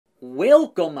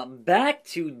Welcome back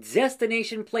to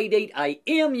Destination Playdate. I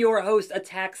am your host,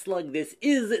 Attack Slug. This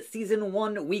is Season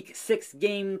 1, Week 6,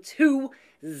 Game 2,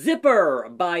 Zipper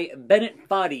by Bennett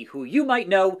Foddy, who you might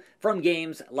know from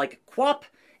games like Quap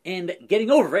and Getting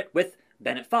Over It with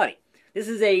Bennett Foddy. This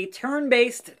is a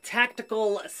turn-based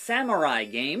tactical samurai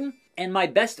game, and my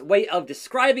best way of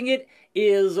describing it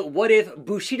is what if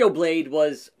Bushido Blade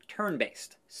was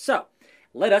turn-based. So,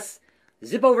 let us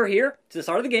zip over here to the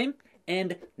start of the game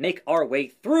and make our way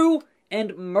through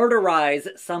and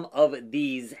murderize some of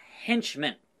these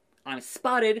henchmen. I'm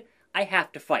spotted, I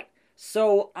have to fight.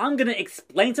 So I'm going to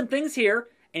explain some things here,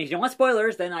 and if you don't want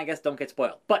spoilers, then I guess don't get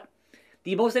spoiled. But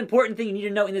the most important thing you need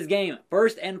to know in this game,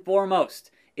 first and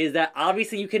foremost, is that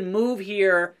obviously you can move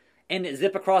here and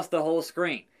zip across the whole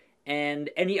screen. And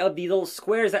any of the little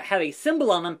squares that have a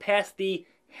symbol on them past the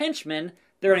henchmen,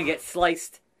 they're going to get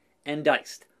sliced and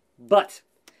diced. But,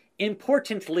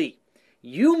 importantly,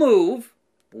 you move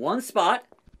one spot,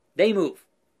 they move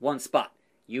one spot.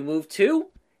 You move two,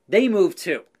 they move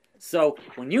two. So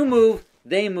when you move,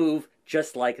 they move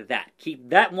just like that. Keep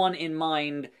that one in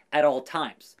mind at all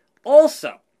times.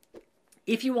 Also,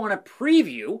 if you want to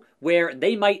preview where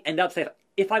they might end up, say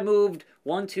if I moved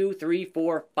 1, 2, 3,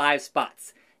 4, 5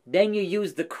 spots, then you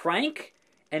use the crank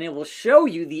and it will show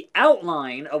you the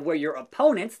outline of where your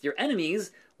opponents, your enemies,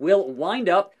 will wind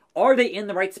up. Are they in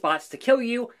the right spots to kill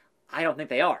you? I don't think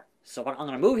they are. So I'm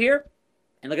going to move here,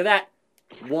 and look at that.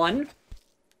 1,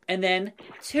 and then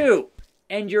 2,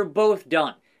 and you're both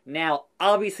done. Now,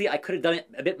 obviously, I could have done it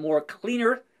a bit more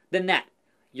cleaner than that.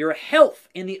 Your health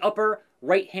in the upper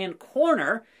right-hand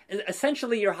corner is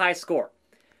essentially your high score.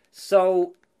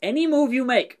 So any move you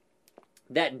make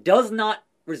that does not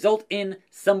result in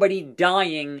somebody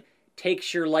dying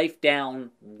takes your life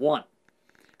down 1.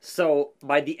 So,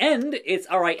 by the end, it's,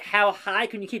 alright, how high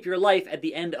can you keep your life at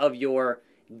the end of your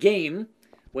game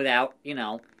without,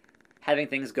 having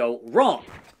things go wrong?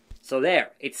 So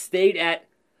there, it stayed at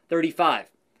 35.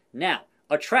 Now,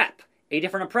 a trap, a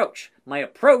different approach. My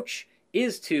approach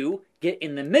is to get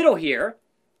in the middle here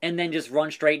and then just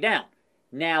run straight down.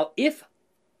 Now, if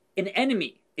an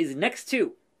enemy is next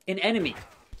to an enemy,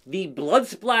 the blood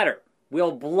splatter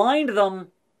will blind them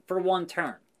for 1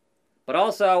 turn. But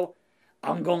also,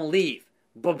 I'm going to leave.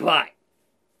 Bye-bye.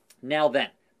 Now then,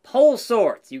 pole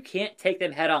swords. You can't take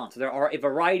them head on. So there are a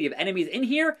variety of enemies in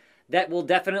here that will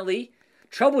definitely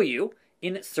trouble you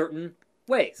in certain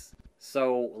ways.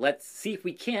 So let's see if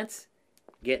we can't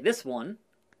get this one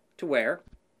to where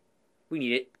we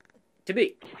need it to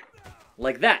be.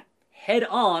 Like that. Head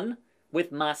on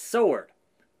with my sword.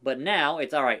 But now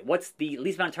it's, alright, what's the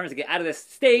least amount of turns to get out of this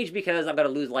stage because I'm going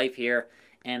to lose life here.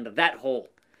 And that whole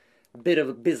bit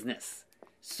of business.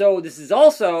 So this is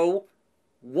also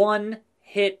 1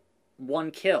 hit,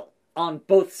 1 kill on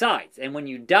both sides. And when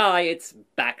you die, it's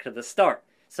back to the start.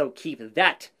 So keep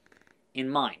that in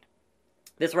mind.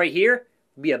 This right here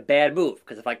would be a bad move.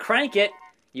 Because if I crank it,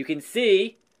 you can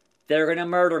see they're going to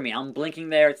murder me. I'm blinking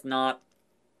there. It's not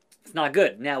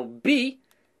good. Now B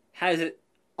has it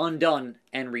undone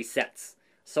and resets.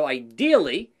 So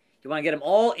ideally, you want to get them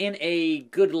all in a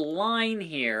good line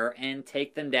here and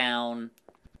take them down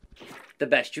the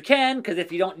best you can, because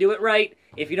if you don't do it right,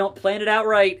 if you don't plan it out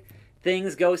right,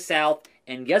 things go south,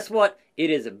 and guess what? It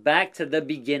is back to the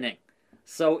beginning.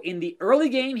 So in the early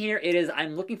game here, it is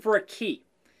I'm looking for a key,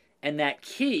 and that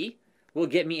key will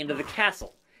get me into the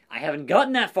castle. I haven't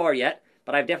gotten that far yet,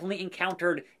 but I've definitely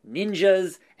encountered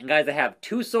ninjas and guys that have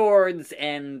 2 swords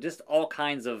and just all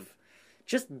kinds of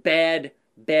just bad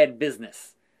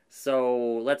business.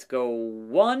 So let's go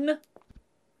 1,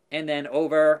 and then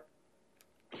over,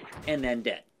 and then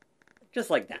dead. Just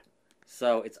like that.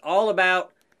 So it's all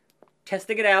about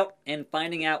testing it out and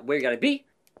finding out where you gotta be.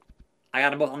 I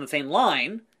got them both on the same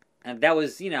line, and that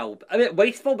was, a bit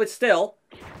wasteful, but still,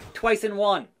 twice in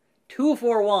 1. 2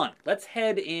 for 1. Let's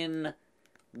head in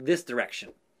this direction.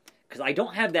 Because I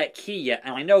don't have that key yet,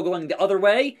 and I know going the other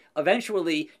way,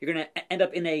 eventually you're going to end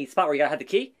up in a spot where you gotta have the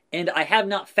key, and I have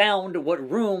not found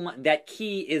what room that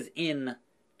key is in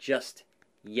just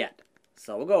yet.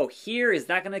 So we'll go here. Is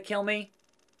that going to kill me?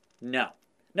 No.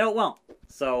 No, it won't.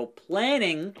 So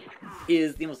planning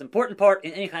is the most important part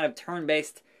in any kind of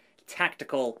turn-based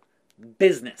tactical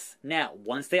business. Now,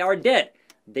 once they are dead,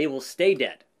 they will stay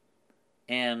dead.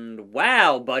 And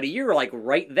wow, buddy, you're like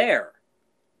right there.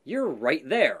 You're right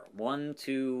there. 1,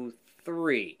 2,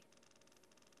 3.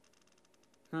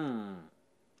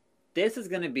 This is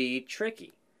going to be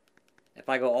tricky. If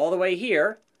I go all the way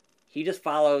here, he just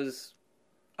follows.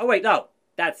 Oh, wait, no.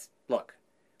 That's, look.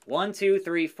 1, 2,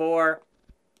 3, 4,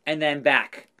 and then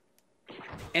back.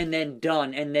 and then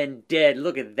done, and then dead.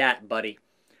 Look at that, buddy.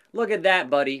 Look at that,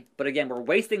 buddy. But again, we're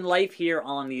wasting life here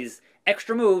on these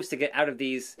extra moves to get out of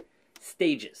these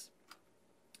stages.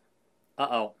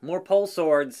 Uh-oh. More pole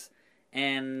swords.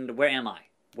 And where am I?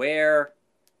 Where?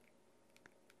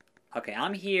 Okay,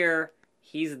 I'm here.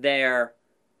 He's there.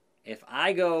 If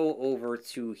I go over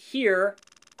to here...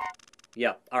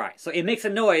 Yep, alright. So it makes a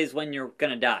noise when you're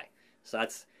gonna die. So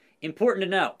that's important to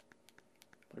know.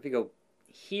 What if we go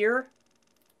here?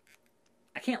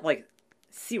 I can't, like,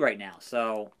 see right now,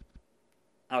 so...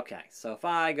 Okay, so if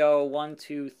I go 1,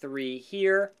 2, 3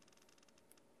 here...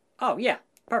 Oh, yeah,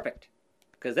 perfect.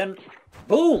 Because then,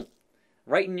 boom!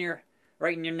 Right in your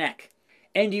neck.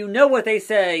 And you know what they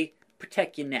say,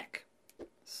 protect your neck.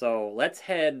 So let's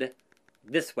head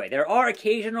this way. There are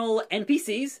occasional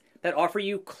NPCs that offer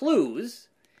you clues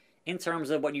in terms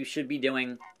of what you should be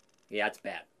doing. Yeah, that's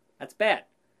bad. That's bad.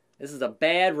 This is a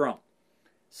bad room.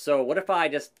 So what if I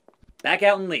just back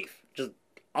out and leave? Just,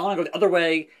 I want to go the other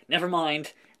way. Never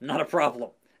mind. Not a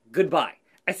problem. Goodbye.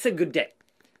 I said good day.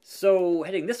 So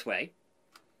heading this way,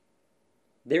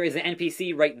 there is an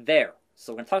NPC right there.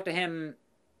 So we're going to talk to him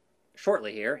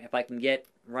shortly here. If I can get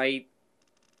right...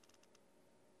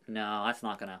 No, that's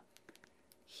not going to...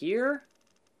 Here?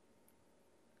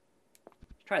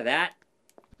 Try that.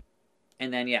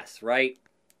 And then, yes, right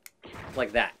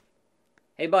like that.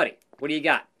 Hey, buddy, what do you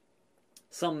got?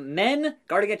 Some men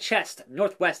guarding a chest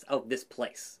northwest of this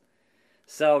place.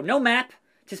 So, no map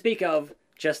to speak of.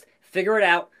 Just figure it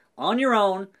out on your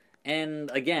own. And,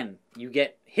 again, you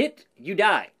get hit, you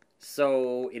die.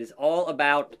 So, it is all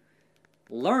about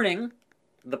learning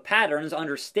the patterns,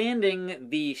 understanding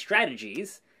the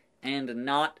strategies, and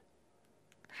not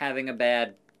having a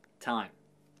bad time.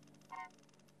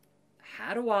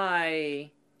 How do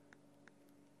I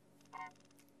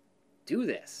do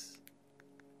this?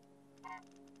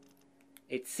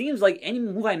 It seems like any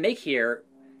move I make here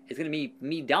is going to be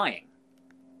me dying.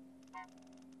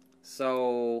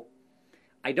 So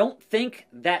I don't think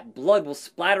that blood will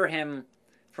splatter him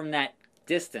from that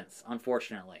distance,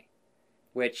 unfortunately.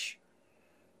 Which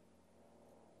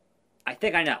I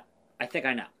think I know. I think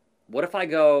I know. What if I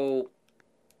go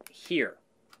here?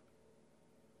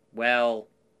 Well...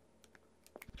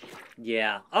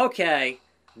 Yeah, okay.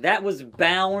 That was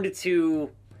bound to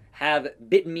have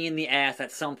bitten me in the ass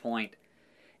at some point.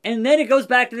 And then it goes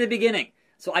back to the beginning.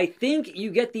 So I think you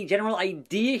get the general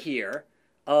idea here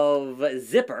of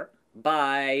Zipper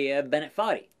by Bennett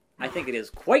Foddy. I think it is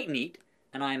quite neat,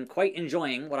 and I'm quite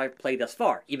enjoying what I've played thus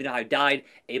far. Even though I've died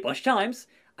a bunch of times,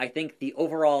 I think the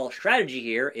overall strategy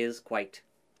here is quite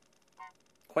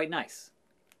nice.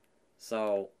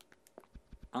 So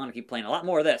I'm going to keep playing a lot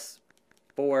more of this.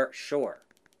 For sure.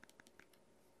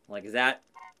 Like, is that...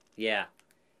 Yeah.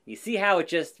 You see how it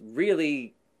just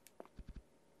really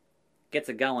gets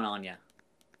it going on you.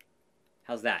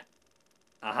 How's that?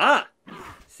 Aha!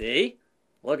 See?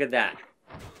 Look at that.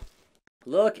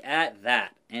 Look at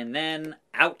that. And then,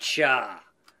 oucha!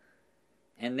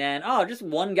 And then, oh, just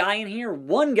one guy in here?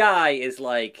 One guy is,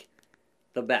 like,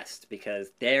 the best.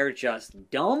 Because they're just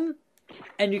dumb,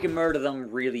 and you can murder them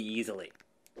really easily.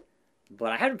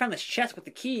 But I haven't found this chest with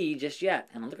the key just yet,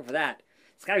 and I'm looking for that.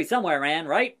 It's gotta be somewhere, man,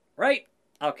 right? Right?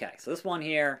 Okay, so this one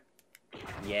here.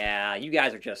 Yeah, you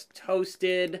guys are just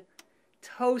toasted.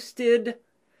 Toasted.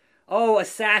 Oh,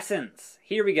 assassins.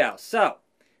 Here we go. So,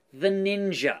 the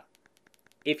ninja.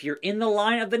 If you're in the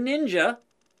line of the ninja,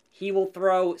 he will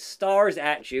throw stars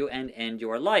at you and end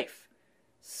your life.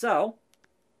 So,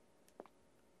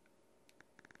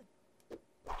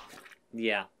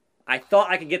 yeah. I thought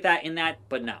I could get that in that,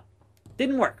 but no.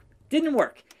 Didn't work. Didn't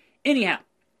work. Anyhow,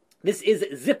 this is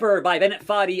Zipper by Bennett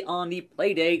Foddy on the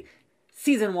Playdate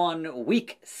Season 1,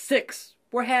 Week 6.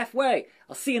 We're halfway.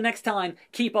 I'll see you next time.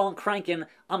 Keep on cranking.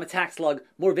 I'm Attack Slug.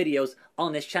 More videos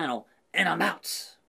on this channel. And I'm out.